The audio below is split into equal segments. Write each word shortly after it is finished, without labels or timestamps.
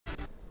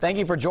Thank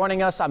you for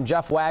joining us. I'm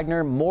Jeff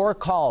Wagner. More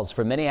calls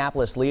from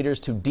Minneapolis leaders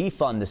to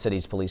defund the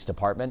city's police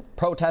department.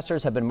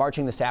 Protesters have been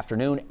marching this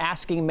afternoon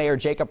asking Mayor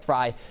Jacob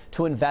Frey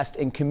to invest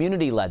in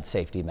community-led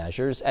safety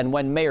measures. And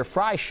when Mayor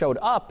Frey showed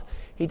up,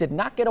 he did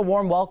not get a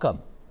warm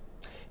welcome.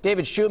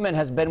 David Schuman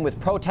has been with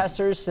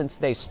protesters since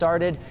they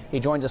started.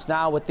 He joins us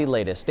now with the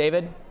latest.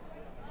 David?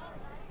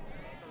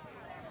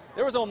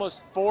 There was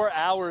almost 4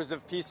 hours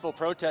of peaceful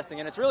protesting,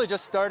 and it's really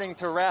just starting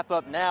to wrap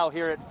up now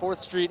here at 4th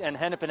Street and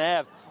Hennepin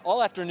Ave.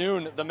 All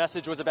afternoon, the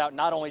message was about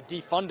not only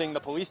defunding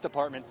the police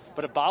department,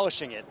 but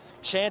abolishing it.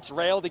 Chants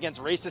railed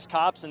against racist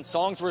cops, and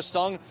songs were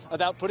sung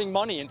about putting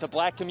money into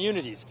black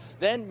communities.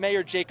 Then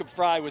Mayor Jacob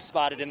Frey was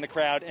spotted in the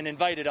crowd and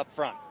invited up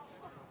front.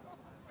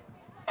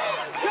 Go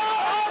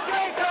home,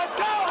 Jacob!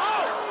 Go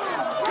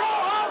home! Go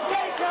home,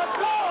 Jacob!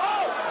 Go home!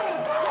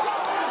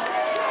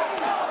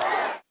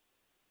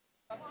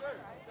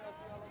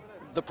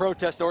 The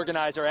protest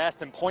organizer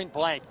asked him point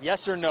blank,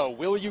 yes or no,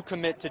 will you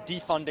commit to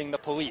defunding the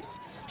police?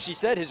 She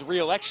said his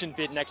re-election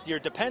bid next year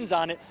depends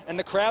on it, and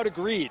the crowd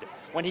agreed.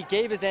 When he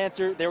gave his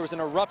answer, there was an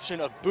eruption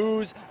of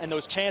boos and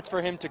those chants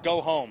for him to go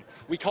home.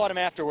 We caught him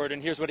afterward,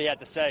 and here's what he had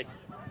to say.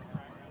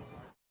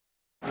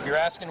 If you're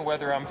asking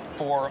whether I'm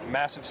for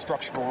massive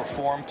structural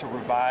reform to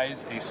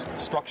revise a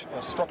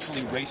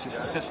structurally racist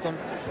system,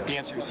 the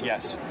answer is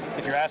yes.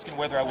 If you're asking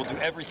whether I will do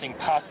everything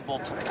possible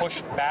to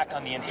push back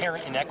on the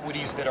inherent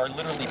inequities that are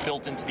literally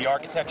built into the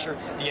architecture,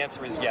 the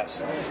answer is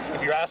yes.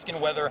 If you're asking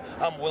whether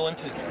I'm willing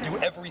to do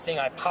everything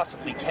I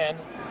possibly can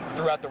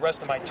throughout the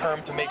rest of my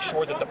term to make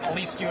sure that the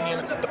police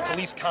union, the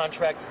police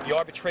contract, the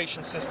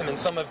arbitration system, and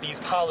some of these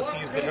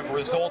policies that have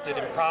resulted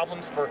in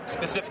problems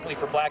specifically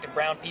for black and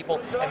brown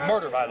people, and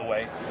murder, by the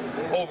way,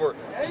 over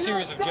a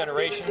series of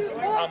generations,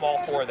 I'm all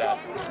for that.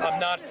 I'm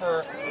not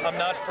for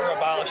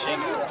abolishing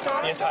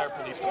the entire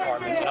police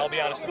department, and I'll be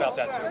honest about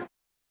that too.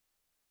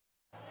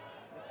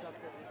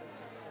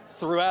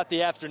 Throughout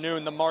the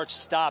afternoon, the march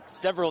stopped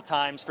several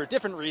times for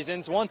different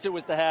reasons. Once it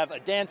was to have a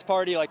dance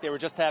party like they were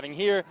just having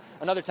here.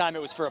 Another time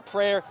it was for a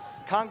prayer.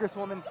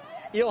 Congresswoman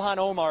Ilhan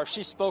Omar,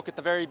 she spoke at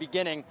the very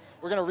beginning.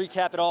 We're going to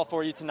recap it all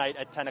for you tonight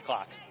at 10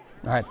 o'clock.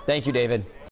 All right. Thank you, David.